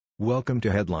Welcome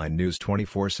to Headline News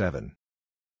 24/7.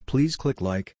 Please click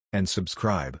like and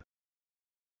subscribe.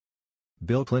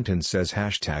 Bill Clinton says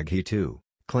 #he too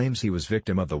claims he was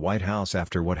victim of the White House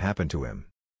after what happened to him.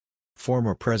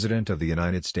 Former President of the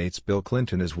United States Bill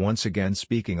Clinton is once again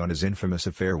speaking on his infamous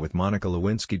affair with Monica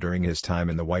Lewinsky during his time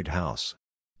in the White House.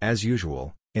 As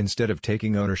usual, instead of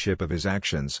taking ownership of his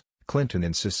actions, Clinton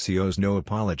insists he owes no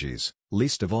apologies,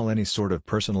 least of all any sort of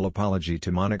personal apology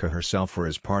to Monica herself for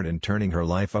his part in turning her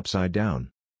life upside down.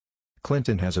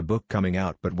 Clinton has a book coming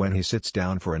out, but when he sits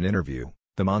down for an interview,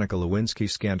 the Monica Lewinsky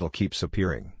scandal keeps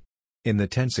appearing. In the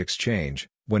tense exchange,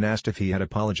 when asked if he had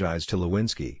apologized to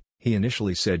Lewinsky, he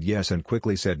initially said yes and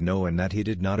quickly said no and that he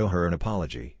did not owe her an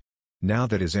apology. Now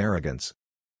that is arrogance.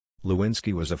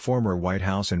 Lewinsky was a former White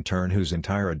House intern whose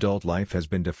entire adult life has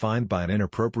been defined by an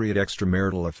inappropriate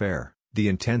extramarital affair, the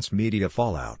intense media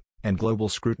fallout, and global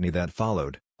scrutiny that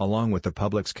followed, along with the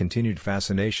public's continued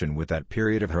fascination with that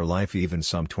period of her life even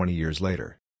some 20 years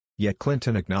later. Yet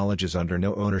Clinton acknowledges under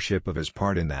no ownership of his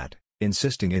part in that,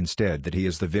 insisting instead that he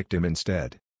is the victim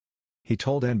instead. He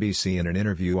told NBC in an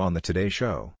interview on The Today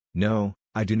Show, "No,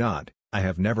 I do not, I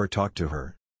have never talked to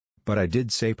her. But I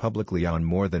did say publicly on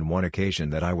more than one occasion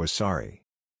that I was sorry.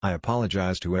 I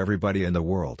apologize to everybody in the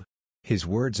world." His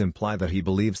words imply that he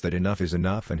believes that enough is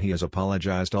enough and he has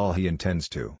apologized all he intends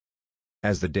to.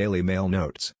 As the Daily Mail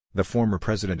notes, the former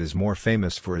president is more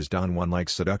famous for his Don Juan-like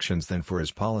seductions than for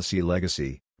his policy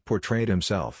legacy, portrayed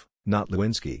himself, not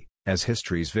Lewinsky, as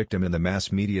history's victim in the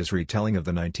mass media's retelling of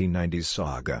the 1990s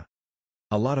saga.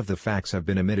 "A lot of the facts have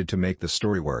been omitted to make the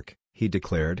story work," he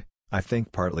declared. "I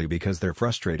think partly because they're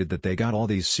frustrated that they got all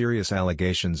these serious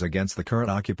allegations against the current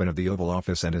occupant of the Oval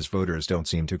Office and his voters don't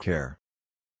seem to care."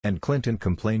 And Clinton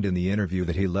complained in the interview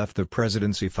that he left the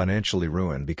presidency financially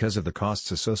ruined because of the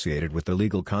costs associated with the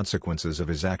legal consequences of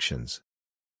his actions.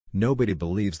 "Nobody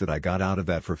believes that I got out of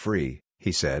that for free,"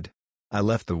 he said. "I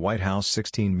left the White House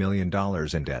 $16 million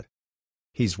in debt."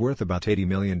 He's worth about $80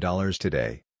 million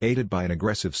today, aided by an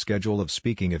aggressive schedule of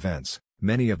speaking events,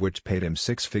 many of which paid him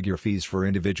six-figure fees for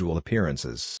individual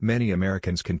appearances. Many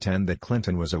Americans contend that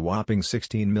Clinton was a whopping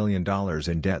 $16 million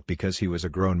in debt because he was a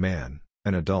grown man,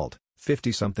 an adult,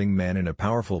 50-something man in a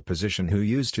powerful position who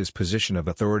used his position of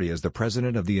authority as the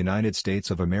President of the United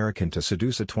States of America to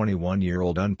seduce a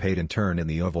 21-year-old unpaid intern in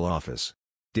the Oval Office.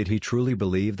 Did he truly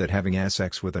believe that having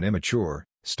sex with an immature,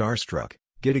 starstruck,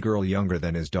 giddy girl younger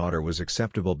than his daughter was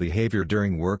acceptable behavior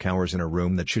during work hours in a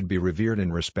room that should be revered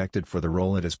and respected for the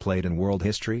role it has played in world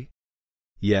history?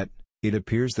 Yet, it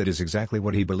appears that is exactly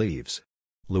what he believes.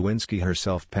 Lewinsky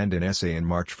herself penned an essay in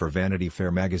March for Vanity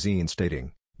Fair magazine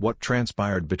stating, "What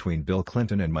transpired between Bill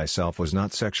Clinton and myself was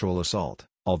not sexual assault,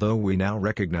 although we now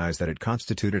recognize that it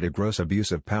constituted a gross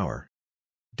abuse of power."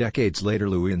 Decades later,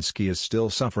 Lewinsky is still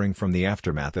suffering from the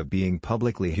aftermath of being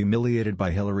publicly humiliated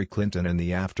by Hillary Clinton and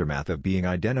the aftermath of being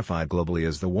identified globally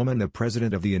as the woman the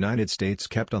President of the United States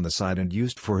kept on the side and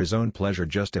used for his own pleasure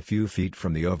just a few feet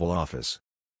from the Oval Office.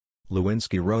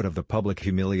 Lewinsky wrote of the public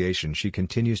humiliation she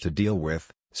continues to deal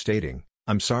with, stating,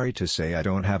 "I'm sorry to say I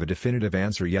don't have a definitive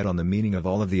answer yet on the meaning of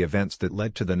all of the events that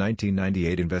led to the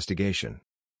 1998 investigation.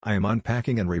 I am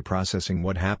unpacking and reprocessing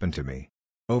what happened to me.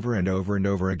 Over and over and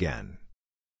over again."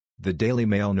 The Daily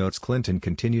Mail notes Clinton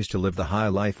continues to live the high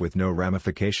life with no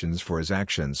ramifications for his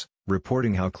actions,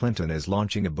 reporting how Clinton is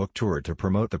launching a book tour to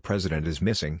promote The President is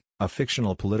Missing, a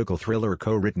fictional political thriller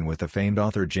co-written with the famed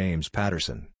author James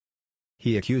Patterson.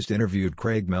 He accused interviewed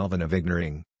Craig Melvin of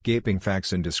ignoring, gaping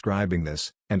facts in describing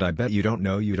this, and "I bet you don't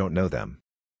know them.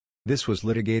 This was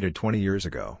litigated 20 years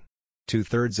ago.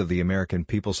 2/3 of the American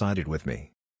people sided with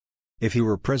me." If he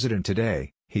were president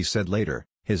today, he said later,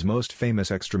 his most famous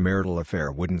extramarital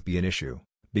affair wouldn't be an issue,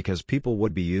 because people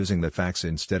would be using the facts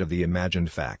instead of the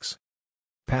imagined facts.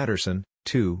 Patterson,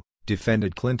 too,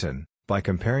 defended Clinton, by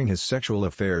comparing his sexual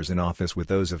affairs in office with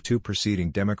those of two preceding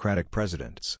Democratic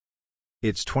presidents.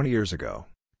 "It's 20 years ago,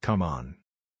 come on,"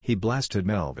 he blasted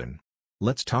Melvin.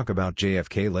 "Let's talk about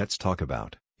JFK, let's talk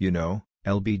about,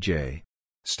 LBJ.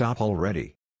 Stop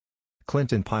already."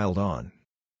 Clinton piled on.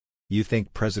 "You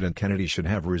think President Kennedy should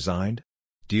have resigned?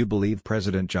 Do you believe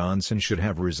President Johnson should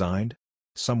have resigned?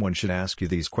 Someone should ask you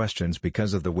these questions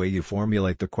because of the way you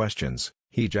formulate the questions,"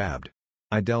 he jabbed.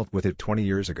 "I dealt with it 20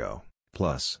 years ago,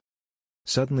 plus."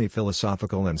 Suddenly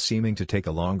philosophical and seeming to take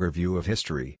a longer view of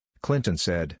history, Clinton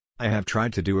said, "I have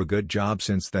tried to do a good job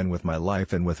since then with my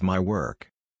life and with my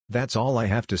work. That's all I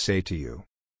have to say to you."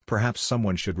 Perhaps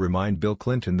someone should remind Bill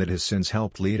Clinton that his sins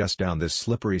helped lead us down this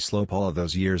slippery slope all of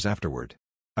those years afterward.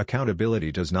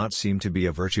 Accountability does not seem to be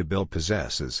a virtue Bill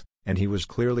possesses, and he was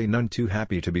clearly none too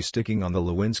happy to be sticking on the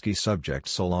Lewinsky subject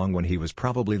so long when he was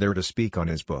probably there to speak on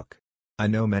his book. I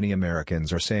know many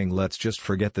Americans are saying let's just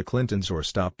forget the Clintons or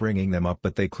stop bringing them up,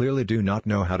 but they clearly do not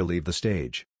know how to leave the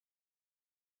stage.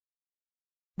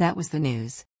 That was the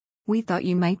news. We thought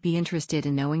you might be interested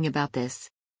in knowing about this.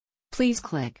 Please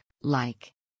click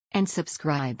like and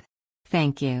subscribe.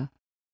 Thank you.